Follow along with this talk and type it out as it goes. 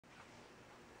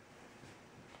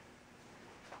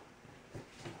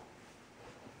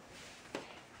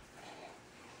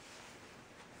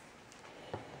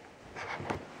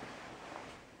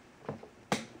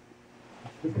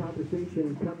the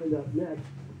conversation coming up next.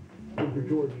 Mr.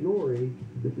 George Norrie,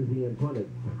 this is the Am Pundit,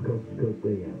 Coast to Coast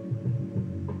AM.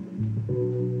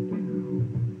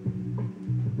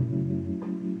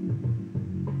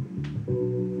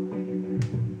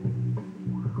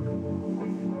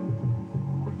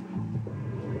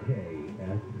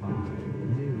 KFI,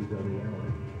 news on the hour,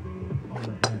 on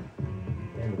the half,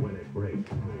 and when it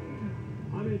breaks.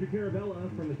 I'm Andrew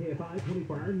Caravella from the KFI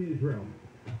 24-hour newsroom.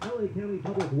 LA County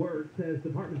Public Works says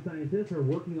department scientists are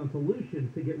working on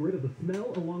solutions to get rid of the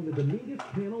smell along the Dominguez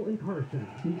Channel in Carson.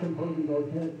 Decomposing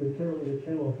organic material in the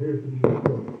channel appears to be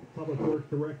useful. Public Works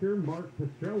Director Mark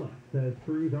Pastrella says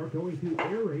crews are going to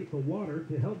aerate the water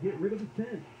to help get rid of the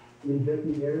stench.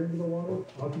 Injecting air into the water,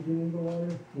 oxygen into the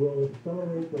water, will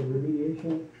accelerate the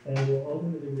remediation and will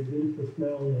ultimately reduce the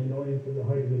smell and the annoyance of the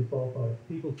hydrogen sulfide.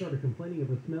 People started complaining of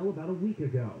the smell about a week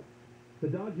ago. The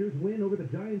Dodgers win over the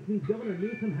Giants means Governor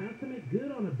Newsom has to make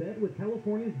good on a bet with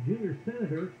California's junior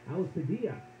senator, Alex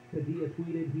Padilla. Padilla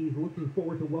tweeted he's looking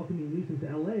forward to welcoming Newsom to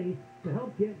L.A. to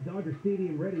help get Dodger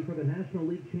Stadium ready for the National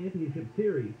League Championship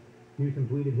Series. Newsom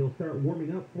tweeted he'll start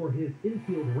warming up for his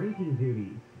infield ranking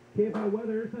duties. KFI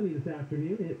weather, sunny this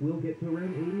afternoon. It will get to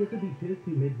around 80 at the beaches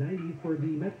to mid-90s for the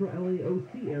Metro LA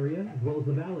OC area, as well as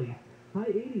the valley. High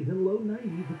 80s and low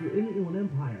 90s if you're in the Inland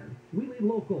Empire. We lead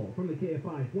local from the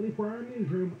KFI 24-hour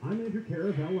newsroom. I'm Andrew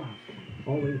Caravella.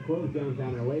 All lanes closed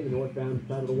downtown LA. The northbound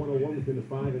side of the 101 between the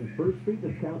 5 and 1st Street.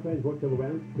 The southbound work till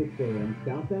around 6 a.m.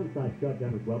 Southbound side shut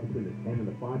down as well between the 10 and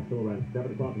the 5 till around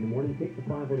 7 o'clock in the morning. Take the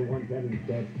 5 or the 110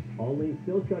 instead. All lanes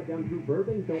still shut down through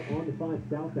Burbank, though on the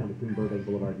 5 southbound between Burbank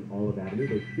Boulevard and Olive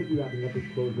Avenue. They should be wrapping up this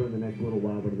closure in the next little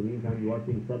while, but in the meantime, you are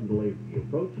seeing sudden delays as you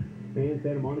approach. And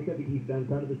Santa Monica, the eastbound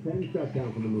side of the 10 shut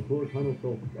down from the McClure Tunnel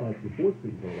till to 4th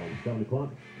Street until around 7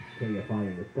 o'clock. KFI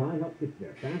in the sky helps get you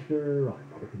there faster. I'm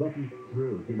Robert Sabucky.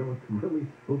 Drew, you know what's really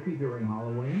spooky during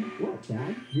Halloween? What,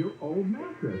 Dad? Your old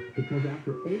mattress. Because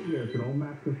after 8 years, an old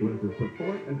mattress loses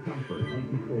support and comfort and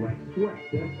people like sweat,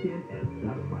 dead skin, and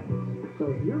dust mites. So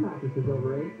if your mattress is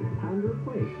over 8, it's time to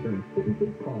replace during City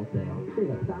Big Fall Sale.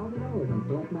 Save $1,000 on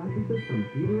select mattresses from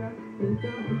Direct,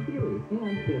 Intel, and Series,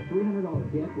 and get a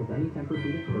 $300 gift with any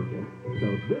Tempur-Pedic purchase. So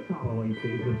this Halloween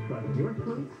season, trust your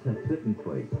sleep to sit and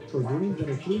sleep. For dreams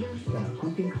that are sweeter than a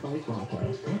pumpkin spice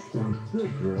latte. That sounds good,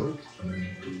 Drew.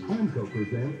 Amco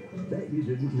presents Bet You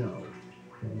Didn't Know.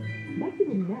 Bet you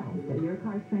didn't know that your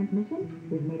car's transmission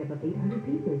is made up of 800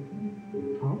 pieces.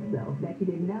 Also, bet you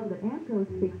didn't know that Amco's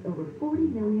fixed over 40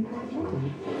 million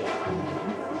transmissions. And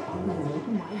Amco offers a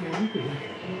nationwide warranty.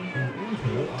 And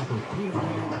Amco offers cleaning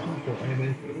options for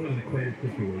almost any credit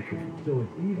situation. So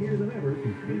it's easier than ever to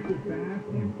fix it fast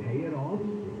and pay it off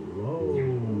slow.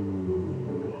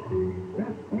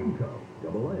 That's Amco,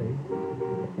 AA,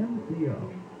 MCO.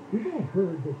 We've all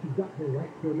heard that you've got the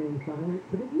right to remain silent,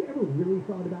 but have you ever really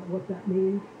thought about what that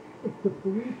means? It's the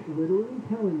police literally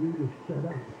telling you to shut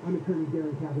up. I'm attorney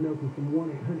Darren Kavanoki from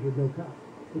 1-800-NO-CUFF.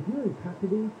 If you're in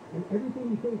custody and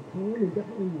everything you say can and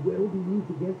definitely will be used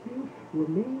against you,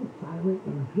 remain silent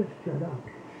and just shut up.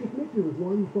 Just make your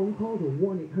one phone call to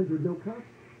 1-800-NO-CUFF,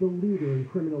 the leader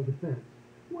in criminal defense.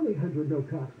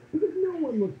 1-800-NO-CUFF, because no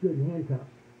one looks good in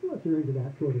handcuffs, unless you're into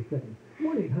that sort of thing.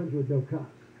 1-800-NO-CUFF.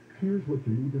 Here's what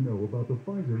you need to know about the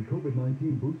Pfizer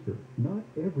COVID-19 booster. Not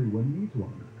everyone needs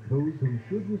one. Those who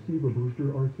should receive a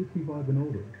booster are 65 and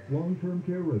older, long-term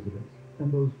care residents,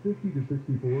 and those 50 to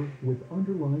 64 with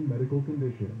underlying medical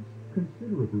conditions.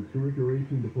 Consider a booster if you're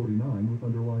 18 to 49 with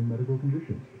underlying medical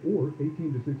conditions, or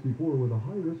 18 to 64 with a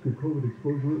high risk of COVID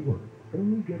exposure at work.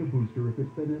 Only get a booster if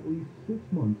it's been at least 6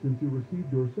 months since you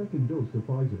received your second dose of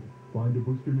Pfizer. Find a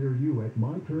booster near you at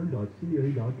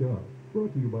myturn.ca.gov.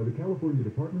 Brought to you by the California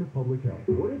Department of Public Health.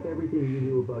 What if everything you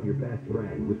knew about your best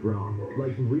friend was wrong?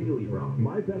 Like really wrong?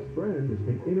 My best friend is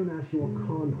an international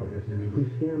con artist who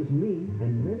scams me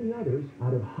and many others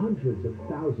out of hundreds of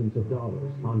thousands of dollars.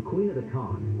 On Queen of the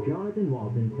Con, Jonathan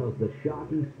Walton tells the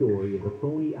shocking story of the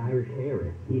phony Irish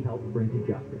heiress he helped bring to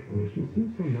justice. She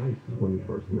seemed so nice when we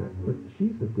first met, but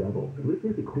she's the devil.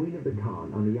 Listen to Queen of the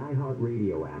Con on the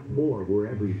iHeartRadio app or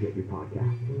wherever you get your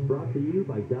podcasts. Brought to you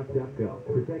by DuckDuckGo.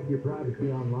 Protect your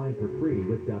privacy online for free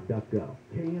with DuckDuckGo.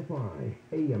 KFI,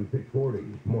 AM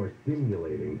 640, more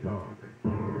stimulating talk.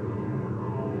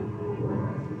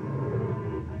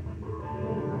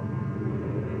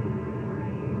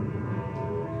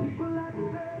 People like the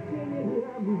birds in the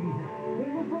air breeze. They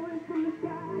were voice from the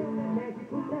sky on that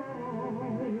magical night.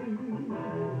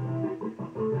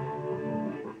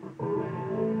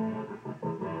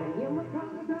 And in my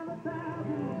promise of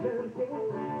 1,000 birthdays,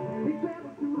 they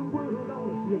travel through the world on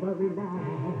a silvery line.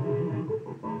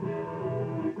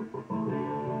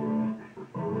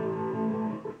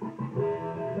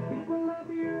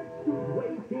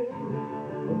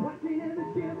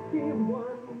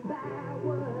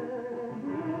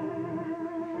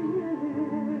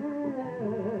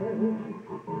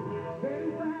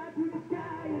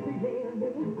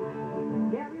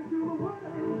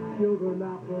 Children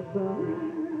of the sun.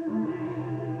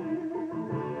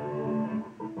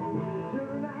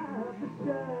 Children of the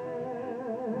sun.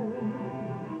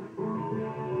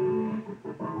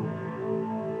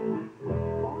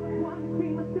 All at once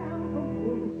came a sound from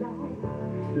inside.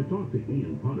 To talk to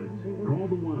Ian Punnett, call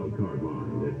the Wildcard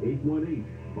line at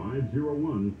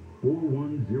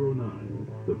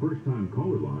 818-501-4109. The first-time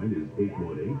caller line is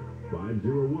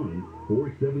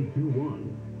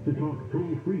 818-501-4721. To talk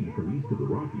toll-free from east of the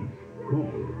Rockies,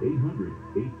 call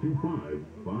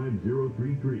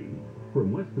 800-825-5033.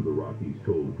 From west of the Rockies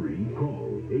toll-free,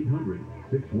 call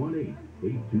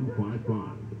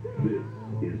 800-618-8255. This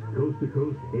is Coast to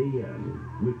Coast AM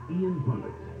with Ian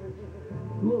Punnett.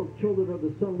 Little Children of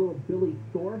the Sun, little Billy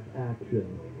Thorpe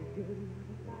action.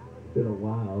 It's been a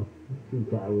while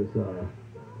since I was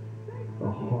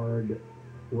a hard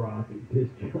rock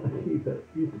disc jockey that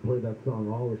used to play that song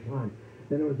all the time.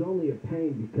 And it was only a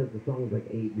pain because the song was like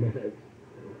 8 minutes.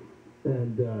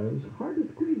 And it was hard to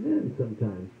squeeze in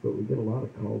sometimes, but we get a lot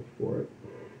of calls for it.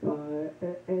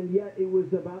 And yet it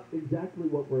was about exactly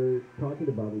what we're talking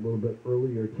about a little bit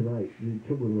earlier tonight. The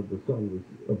Children of the Sun was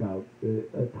about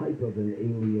a type of an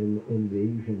alien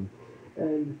invasion.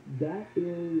 And that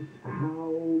is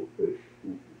how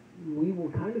we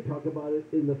will kind of talk about it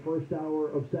in the first hour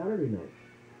of Saturday night.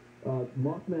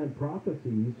 Mothman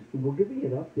Prophecies, we'll give you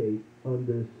an update on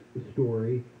this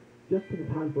story just in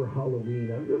time for Halloween.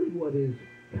 On really what is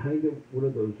kind of one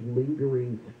of those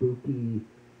lingering, spooky,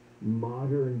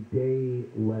 modern-day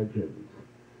legends.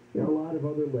 You know, a lot of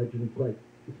other legends, like,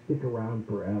 stick around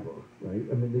forever, right?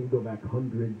 I mean, they can go back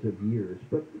hundreds of years,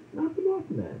 but not the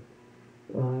Mothman.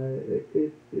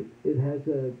 It has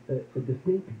a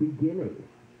distinct beginning.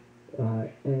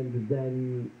 And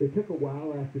then it took a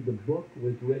while after the book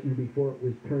was written before it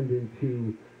was turned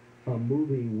into a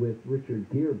movie with Richard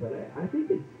Gere. But I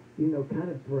think it's, you know, kind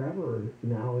of forever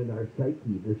now in our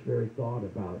psyche, this very thought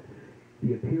about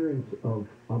the appearance of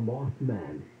a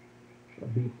Mothman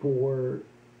before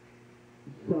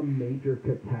some major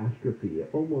catastrophe,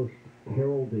 almost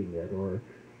heralding it or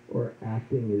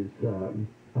acting as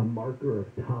a marker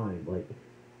of time, like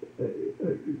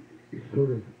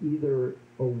sort of either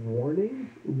a warning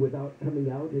without coming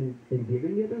out and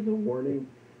giving it as a warning,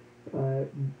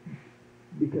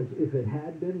 because if it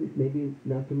had been, maybe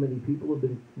not so many people would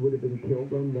have been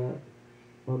killed on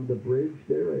the bridge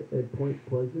there at Point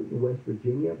Pleasant in West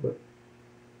Virginia. But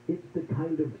it's the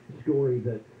kind of story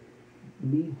that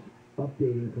needs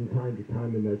updating from time to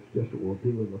time, and that's just what we'll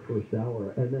do in the first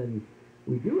hour. And then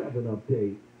we do have an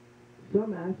update.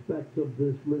 Some aspects of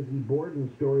this Lizzie Borden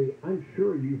story I'm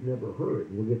sure you've never heard.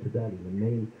 We'll get to that in the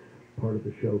main part of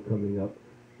the show coming up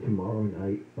tomorrow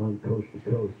night on Coast to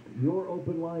Coast. Your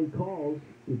open line calls,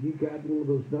 if you got one of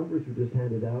those numbers we just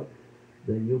handed out,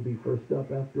 then you'll be first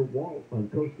up after Walt on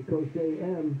Coast to Coast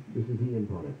AM. This is Ian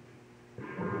Punnett.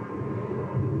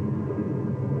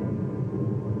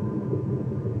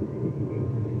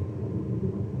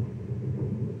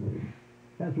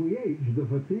 As we age, the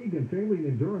fatigue and failing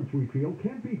endurance we feel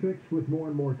can't be fixed with more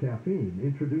and more caffeine.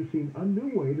 Introducing a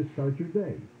new way to start your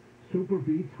day. Super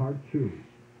Beets Heart Chews.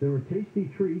 They're a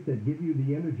tasty treat that give you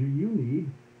the energy you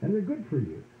need, and they're good for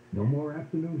you. No more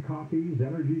afternoon coffees,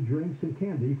 energy drinks, and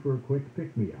candy for a quick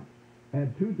pick-me-up.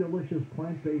 Add 2 delicious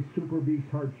plant-based Super Beets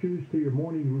Heart Chews to your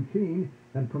morning routine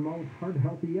and promote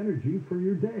heart-healthy energy for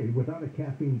your day without a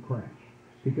caffeine crash.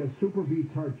 Because Super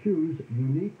Beets Heart Chews'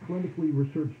 unique clinically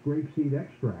researched grapeseed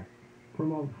extract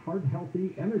promote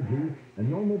heart-healthy energy and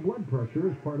normal blood pressure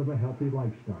as part of a healthy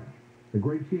lifestyle. The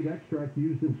grapeseed extract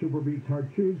used in Super Beets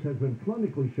Heart Chews has been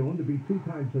clinically shown to be 2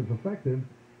 times as effective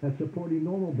as supporting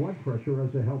normal blood pressure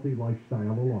as a healthy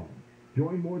lifestyle alone.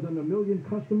 Join more than 1 million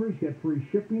customers, get free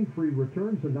shipping, free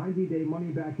returns, a 90-day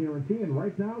money-back guarantee, and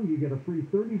right now you get a free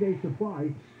 30-day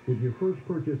supply with your first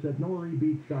purchase at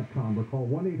noribeats.com or call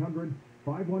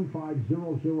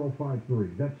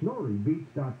 1-800-515-0053. That's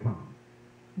noribeats.com.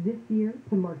 This year,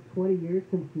 to mark 20 years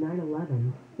since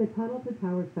 9/11, the Tunnel to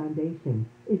Towers Foundation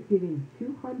is giving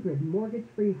 200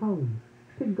 mortgage-free homes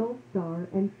to Gold Star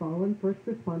and fallen first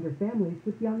responder families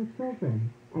with young children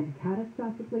and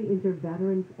catastrophically injured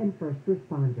veterans and first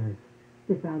responders.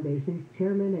 The foundation's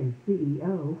chairman and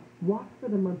CEO walked for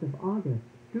the month of August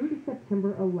through to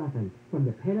September 11th from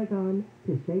the Pentagon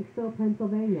to Shanksville,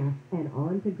 Pennsylvania, and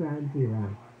on to Ground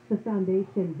Zero. The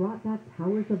foundation brought back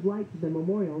towers of light to the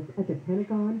memorials at the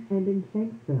Pentagon and in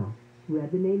Shanksville,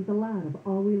 read the names aloud of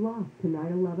all we lost to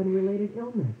 9/11-related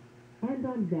illness. And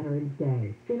on Veterans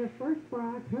Day, in a first for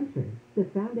our country, the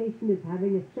foundation is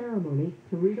having a ceremony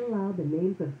to read aloud the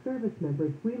names of service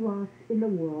members we lost in the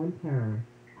war on terror.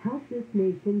 Help this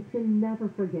nation to never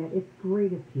forget its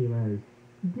greatest heroes.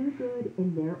 Do good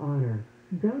in their honor.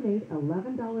 Donate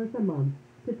 $11 a month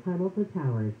to Tunnel to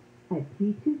Towers at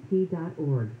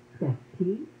T2T.org. That's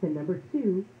T, the number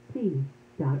 2,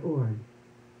 T.org.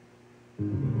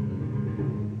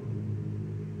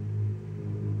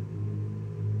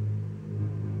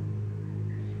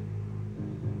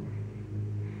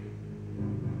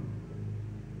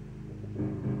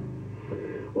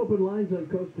 Open lines on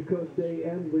Coast to Coast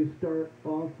AM. We start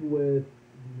off with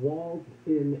Walt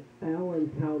in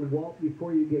Allentown. Walt,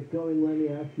 before you get going, let me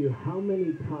ask you, how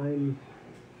many times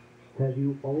have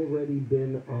you already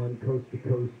been on Coast to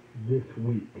Coast this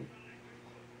week?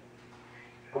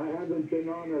 I haven't been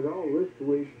on at all this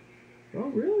week. Oh,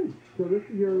 really? So this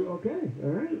is your, okay,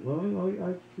 all right. Well,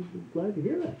 I'm glad to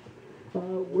hear that.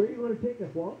 Where are you going to take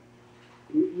us, Walt?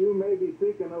 You may be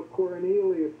thinking of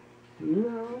Cornelius.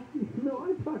 No,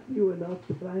 I talked to you enough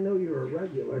that I know you're a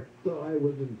regular, so I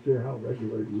wasn't sure how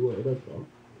regular you were, that's all.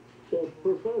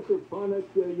 Professor Punnett,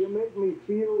 you make me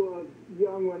feel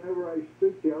young whenever I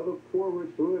speak to you. I look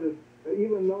forward to it.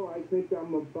 Even though I think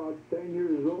I'm about 10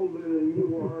 years older than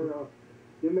you are,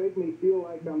 you make me feel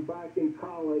like I'm back in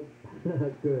college.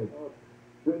 Good.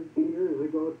 50 years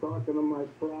ago talking to my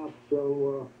prof,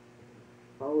 so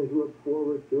I always look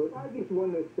forward to it. I just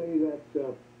want to say that,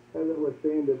 as I was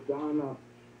saying to Donna,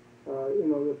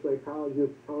 the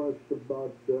psychologists tell us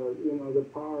about, the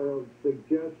power of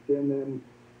suggestion, and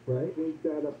right. I think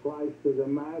that applies to the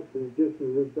masses just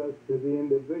as it does to the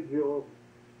individual.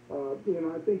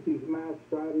 I think these mass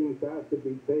sightings have to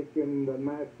be taken, the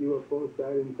mass UFO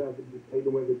sightings have to be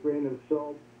taken with a grain of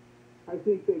salt. I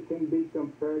think they can be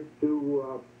compared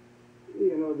to,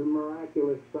 the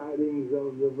miraculous sightings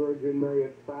of the Virgin Mary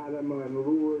at Fatima and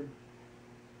Lourdes.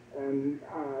 And,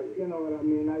 you know what I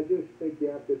mean? I just think you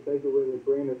have to take it with a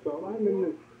grain of salt. I'm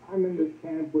in the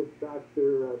camp with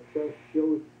Dr. Seth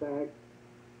Shostak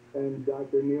and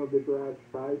Dr. Neil deGrasse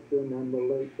Tyson and the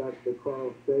late Dr.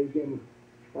 Carl Sagan.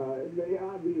 They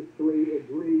obviously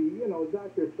agree.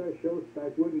 Dr. Seth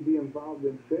Shostak wouldn't be involved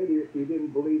in SETI if he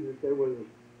didn't believe that there was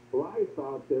life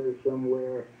out there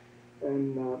somewhere.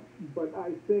 And but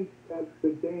I think that the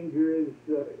danger is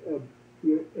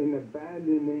in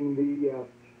abandoning the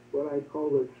what I call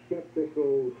the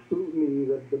skeptical scrutiny,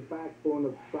 the backbone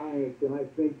of science. And I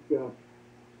think,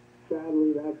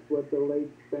 sadly, that's what the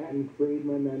late Stanton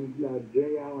Friedman and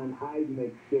J. Allen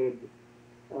Hynek did.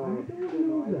 I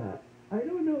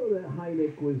don't know that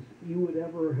Hynek you would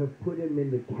ever have put him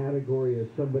in the category of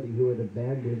somebody who had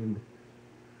abandoned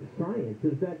science.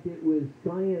 In fact, it was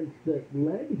science that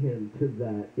led him to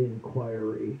that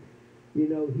inquiry.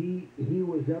 He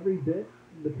was every bit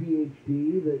the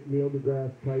PhD that Neil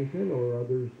deGrasse Tyson or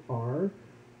others are,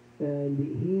 and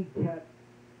he kept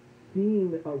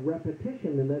seeing a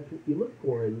repetition, and that's what you look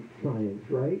for in science,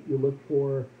 right? You look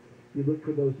for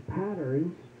those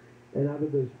patterns, and out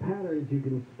of those patterns you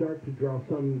can start to draw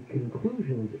some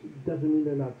conclusions. It doesn't mean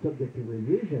they're not subject to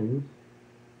revisions,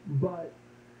 but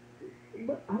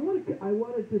I want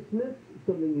to dismiss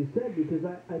something you said, because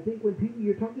I think when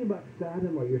you're talking about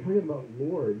Fatima, you're talking about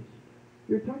Lourdes,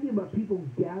 you're talking about people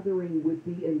gathering with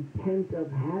the intent of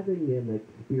having an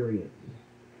experience.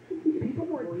 People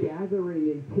weren't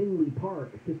gathering in Tinley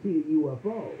Park to see a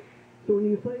UFO. So when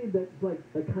you say that's like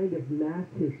a kind of mass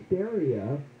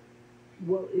hysteria,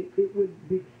 well, it would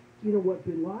be, what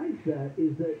belies that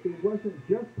is that it wasn't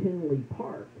just Tinley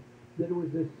Park, that it was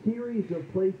a series of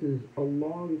places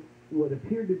along what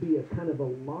appeared to be a kind of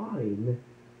a line,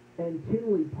 and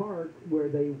Tinley Park, where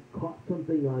they caught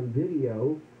something on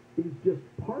video, is just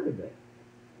part of it.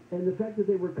 And the fact that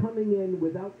they were coming in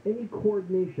without any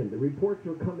coordination, the reports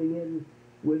were coming in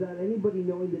without anybody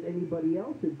knowing that anybody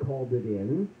else had called it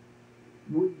in,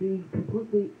 would be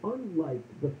completely unlike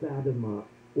the Fatima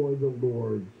or the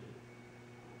Lourdes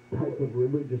type of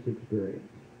religious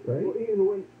experience, right?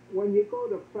 Well, when you go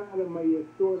to Fatima, you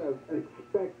sort of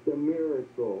expect a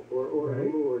miracle, or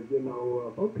right. Lourdes,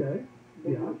 Okay.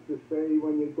 Needless to say,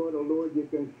 when you go to Lourdes, you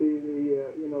can see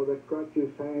the crutches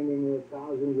hanging, the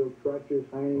thousands of crutches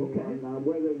hanging. Okay. On,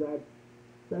 whether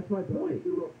that's my point.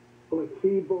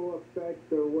 Placebo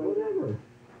effect or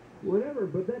Whatever,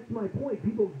 but that's my point.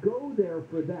 People go there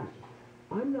for that.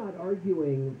 I'm not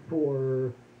arguing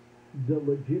for the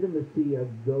legitimacy of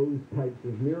those types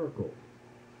of miracles.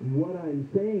 What I'm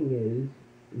saying is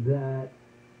that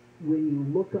when you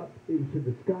look up into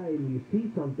the sky and you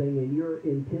see something and you're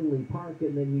in Tinley Park,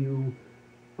 and then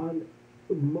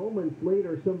moments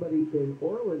later somebody in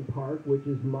Orland Park, which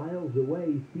is miles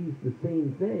away, sees the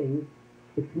same thing,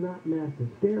 it's not mass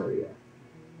hysteria,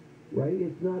 right?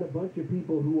 It's not a bunch of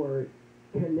people who are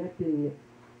connecting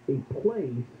a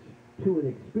place to an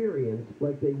experience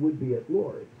like they would be at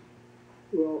Lord's.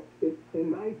 Well,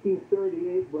 in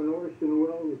 1938, when Orson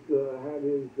Welles had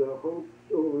his hopes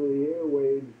over the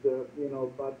airwaves,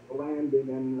 about the landing,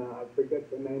 and I forget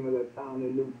the name of the town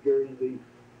in New Jersey,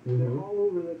 Mm-hmm. all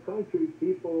over the country,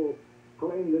 people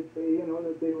claimed that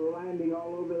they were landing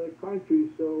all over the country.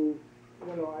 So,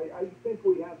 I think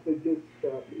we have to just.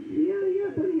 Yeah,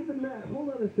 but even that.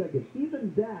 Hold on a second.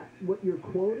 Even that, what you're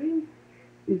quoting,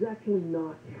 is actually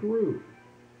not true.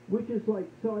 Which is like,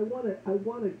 so I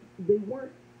want to, they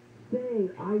weren't saying,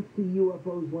 I see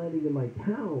UFOs landing in my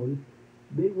town.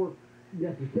 They were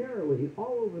necessarily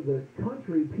all over the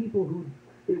country, people who,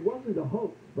 it wasn't a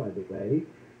hoax, by the way.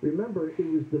 Remember, it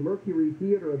was the Mercury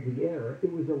Theater of the Air.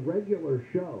 It was a regular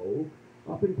show.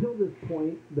 Up until this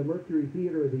point, the Mercury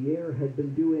Theater of the Air had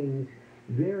been doing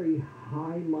very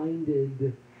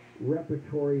high-minded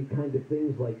repertory kind of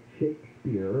things like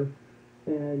Shakespeare,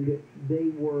 and they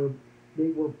were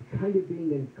kind of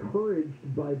being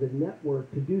encouraged by the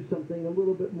network to do something a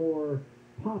little bit more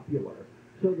popular.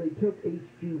 So they took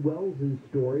H.G. Wells'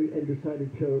 story and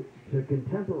decided to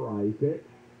contemporize it,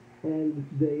 and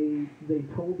they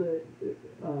told it,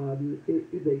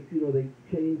 they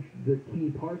changed the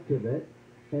key parts of it,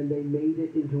 and they made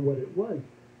it into what it was.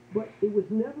 But it was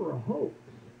never a hoax.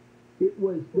 It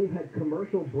was, they had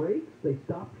commercial breaks, they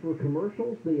stopped for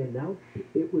commercials, they announced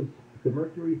it was the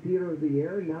Mercury Theater of the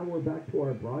Air. Now we're back to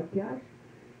our broadcast.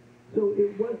 So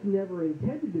it was never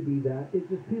intended to be that. It's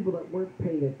just people that weren't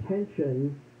paying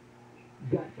attention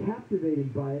got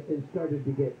captivated by it and started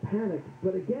to get panicked.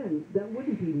 But again, that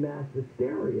wouldn't be mass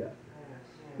hysteria.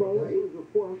 Well, right? It was a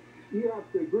form. You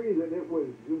have to agree that it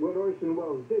was, what Orson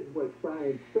Welles did was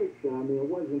science fiction. I mean, it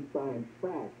wasn't science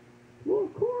fact. Well,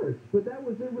 of course, but it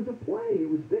was a play. It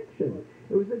was fiction.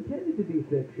 It was intended to be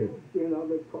fiction.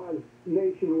 That caused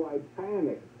nationwide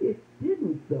panic. It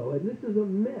didn't, though, and this is a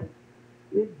myth.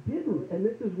 It didn't, and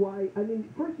this is why, I mean,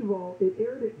 first of all, it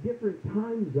aired at different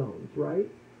time zones, right?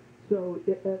 So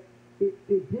it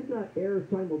did not air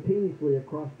simultaneously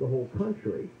across the whole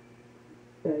country.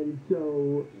 And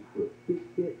so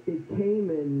it came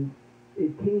in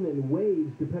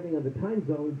waves depending on the time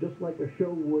zone, just like a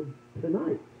show would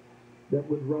tonight that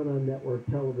would run on network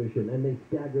television, and they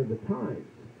stagger the times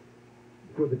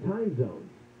for the time zones.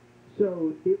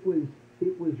 So it was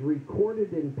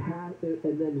recorded and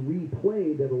then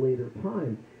replayed at a later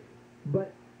time.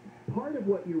 But part of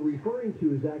what you're referring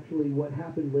to is actually what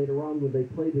happened later on when they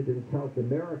played it in South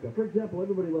America. For example,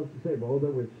 everybody loves to say, well,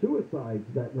 there were suicides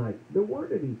that night. There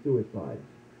weren't any suicides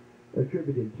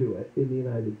attributed to it in the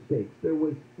United States. There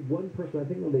was one person, I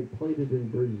think when they played it in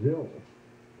Brazil,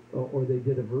 or they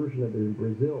did a version of it in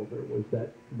Brazil, there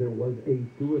was a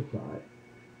suicide.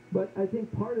 But I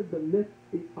think part of the myth,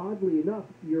 oddly enough,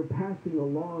 you're passing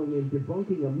along and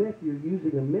debunking a myth, you're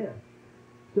using a myth.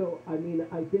 So, I mean,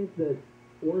 I think that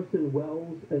Orson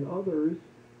Welles and others,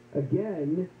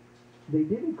 again, they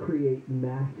didn't create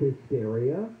mass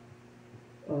hysteria,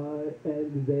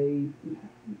 and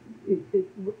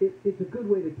it's a good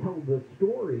way to tell the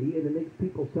story, and it makes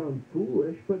people sound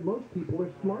foolish, but most people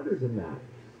are smarter than that.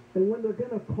 And when they're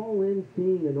going to call in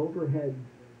seeing an overhead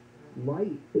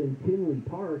light in Tinley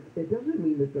Park, it doesn't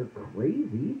mean that they're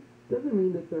crazy. It doesn't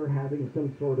mean that they're having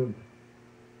some sort of,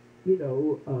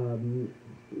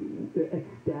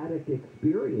 ecstatic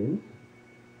experience.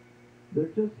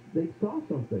 They saw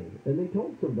something, and they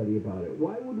told somebody about it.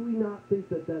 Why would we not think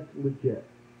that that's legit?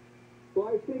 Well,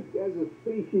 I think as a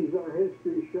species, our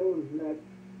history shows that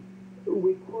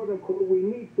we, quote-unquote, we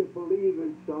need to believe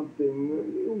in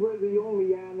something. We're the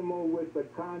only animal with a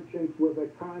conscience, with a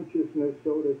consciousness,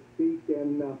 so to speak,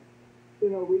 and,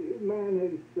 man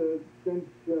has, since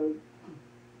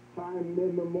time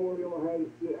immemorial, has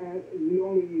the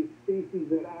only species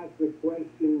that asks the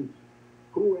questions,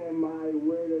 who am I,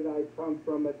 where did I come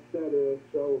from, etc.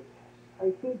 So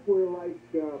I think we're like,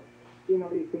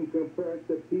 you can compare it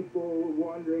to people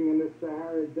wandering in the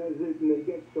Sahara Desert, and they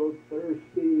get so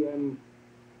thirsty and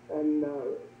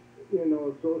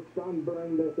so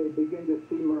sunburned that they begin to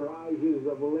see mirages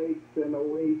of lakes and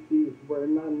oases where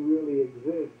none really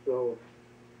exist. So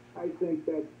I think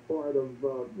that's part of,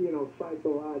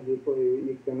 psychologically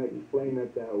you can explain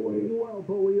it that way. Well,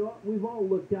 but we've all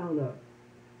looked down a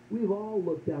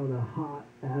hot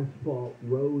asphalt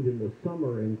road in the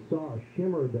summer and saw a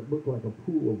shimmer that looked like a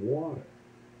pool of water.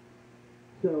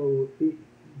 So, do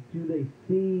they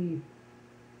see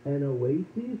an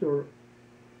oasis, or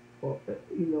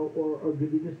do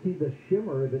they just see the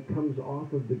shimmer that comes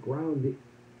off of the ground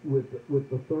with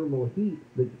the thermal heat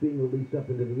that's being released up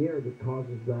into the air that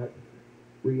causes that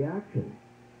reaction?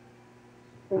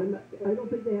 I don't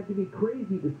think they have to be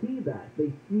crazy to see that.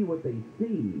 They see what they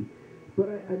see. But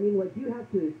I mean, like, you have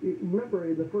to remember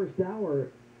in the first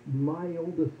hour, my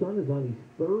oldest son is on,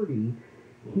 he's 30.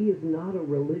 He is not a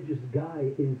religious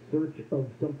guy in search of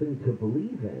something to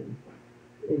believe in.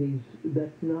 And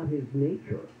that's not his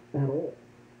nature at all.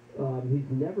 He's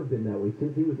never been that way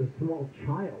since he was a small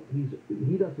child.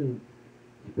 He doesn't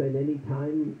spend any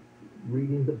time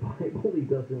reading the Bible. He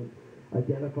doesn't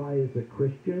identify as a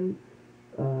Christian.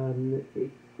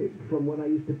 From when I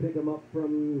used to pick him up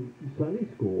from Sunday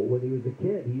school when he was a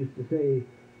kid, he used to say,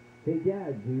 "Hey,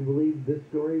 Dad, do you believe this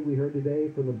story we heard today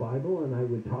from the Bible?" And I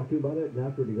would talk to him about it, and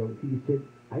after he said,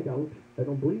 I don't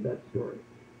believe that story.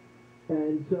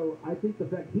 And so I think the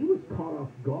fact he was caught off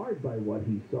guard by what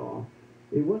he saw,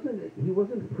 he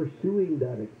wasn't pursuing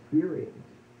that experience.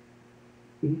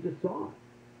 He just saw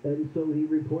it. And so he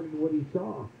reported what he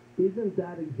saw. Isn't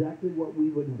that exactly what we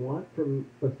would want from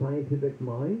a scientific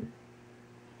mind?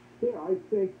 Yeah, I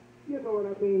think, you know what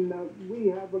I mean, we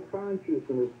have a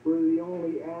consciousness. We're the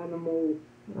only animal.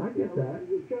 I get that.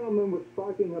 The gentleman was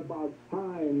talking about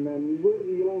time, and we're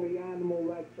the only animal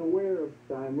that's aware of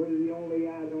time. We're the only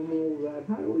animal that's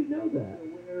How do we know that?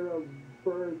 aware of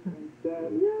birth and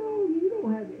death. No, you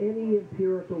don't have any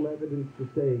empirical evidence to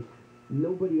say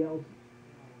nobody else,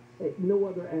 no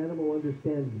other animal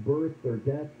understands birth or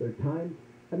death or time.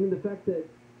 I mean, the fact that,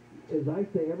 as I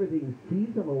say, everything's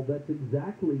seasonal, that's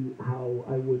exactly how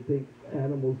I would think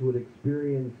animals would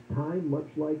experience time, much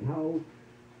like how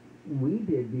we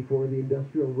did before the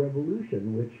Industrial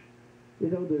Revolution, which, you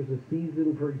know, there's a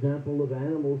season, for example, of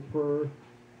animals for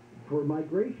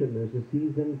migration. There's a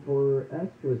season for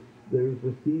estrus. There's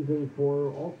a season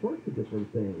for all sorts of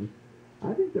different things.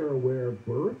 I think they're aware of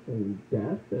birth and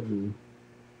death, and,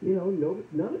 you know,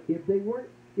 if they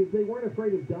weren't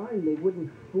afraid of dying, they wouldn't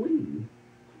flee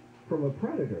from a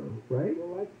predator, right?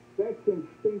 Well, that's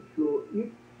instinctual.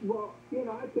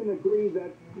 I can agree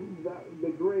that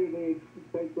the great apes,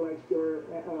 take like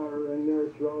our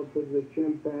nearest relatives, the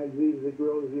chimpanzees, the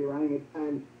gorillas, the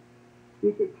orangutans,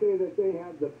 you could say that they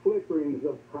have the flickerings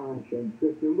of conscience.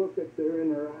 If you look at their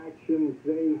interactions,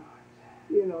 they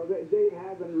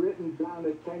haven't written down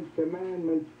the Ten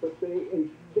Commandments, but they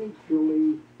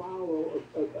instinctually follow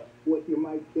what you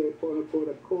might say, quote unquote,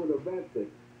 a code of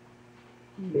ethics.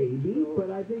 Maybe, but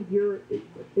I think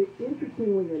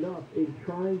interestingly enough, in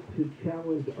trying to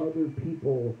challenge other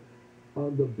people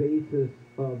on the basis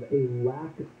of a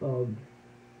lack of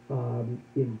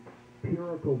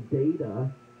empirical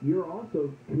data, you're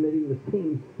also committing the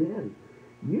same sin.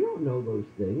 You don't know those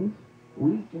things.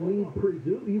 We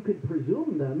presume, you could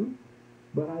presume them,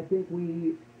 but I think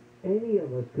any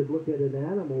of us could look at an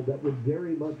animal that would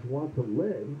very much want to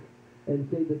live and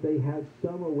say that they have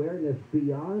some awareness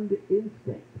beyond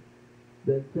instinct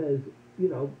that says, you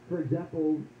know, for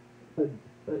example,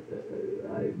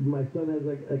 my son has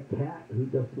a cat who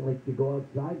doesn't like to go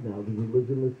outside now because he lives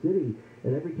in the city,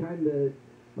 and every time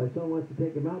my son wants to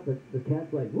take him out, the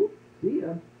cat's like, whoop, see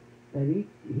ya, and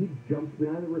he jumps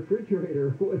behind the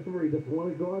refrigerator or whatever. He doesn't want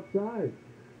to go outside.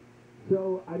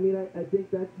 So, I mean, I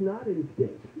think that's not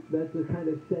instinct. That's a kind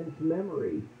of sense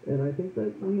memory, and I think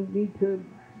that we need to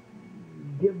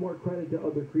give more credit to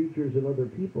other creatures and other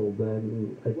people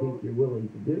than I think you're willing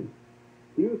to do.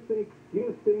 Do you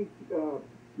think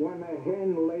when a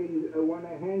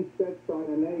hen sets on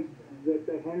an egg, that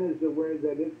the hen is aware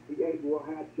that the egg will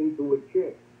hatch into a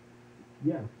chick?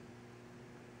 Yes.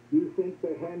 Do you think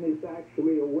the hen is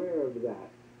actually aware of that?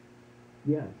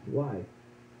 Yes. Why?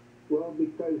 Well,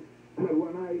 because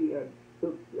when I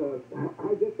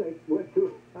guess I went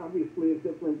to obviously a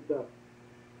different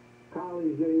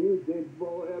college than you did.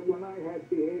 Well, when I had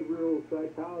behavioral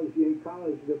psychology in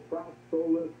college, the prof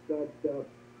told us that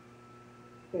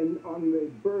on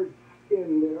the bird's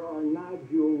skin there are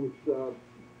nodules,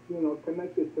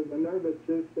 connected to the nervous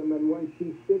system, and when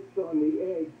she sits on the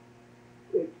egg,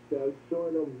 it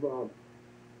sort of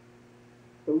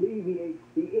alleviates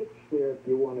the itch there, if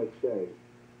you want to say.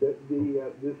 That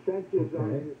the sensors on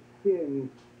her skin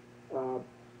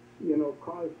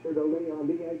caused her to lay on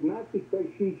the egg, not because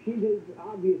she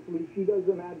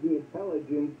doesn't have the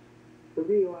intelligence to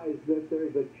realize that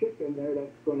there's a chicken there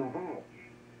that's going to hatch.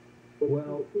 But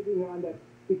she's sitting on that,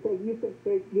 because you can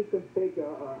take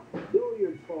a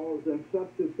billiard balls and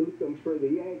substitute them for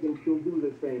the egg, and she'll do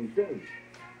the same thing.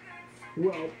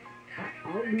 Well,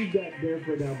 I'll leave that there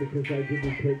for now because I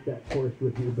didn't take that course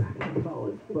with you back in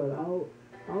college, but I'll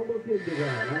look into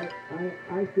that.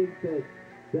 I think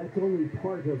that's only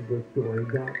part of the story,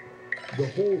 not the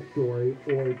whole story,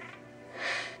 or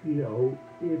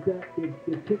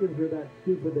if chickens were that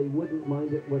stupid, they wouldn't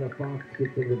mind it when a fox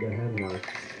gets into the hen house.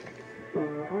 All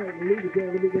right, we'll leave it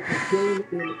there. Let me get to Shane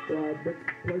but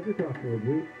pleasure talking with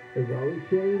you. As always,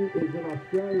 Shane is in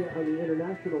Australia on the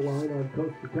international line on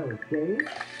Coast to Coast. Shane?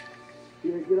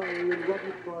 Yeah, g'day, Ian. Love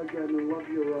your program and love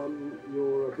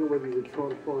your ability to try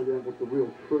to find out what the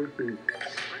real truth is.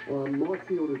 My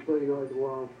field has been over the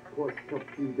last quite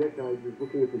a few decades is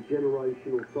looking at the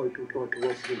generational social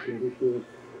psychological conditions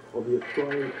of the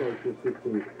Australian social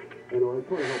system. And I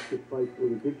kind of help with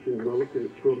basically addictions, and I look at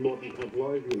it through a modern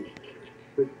Pavlovian.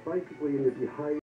 But basically in the behaviour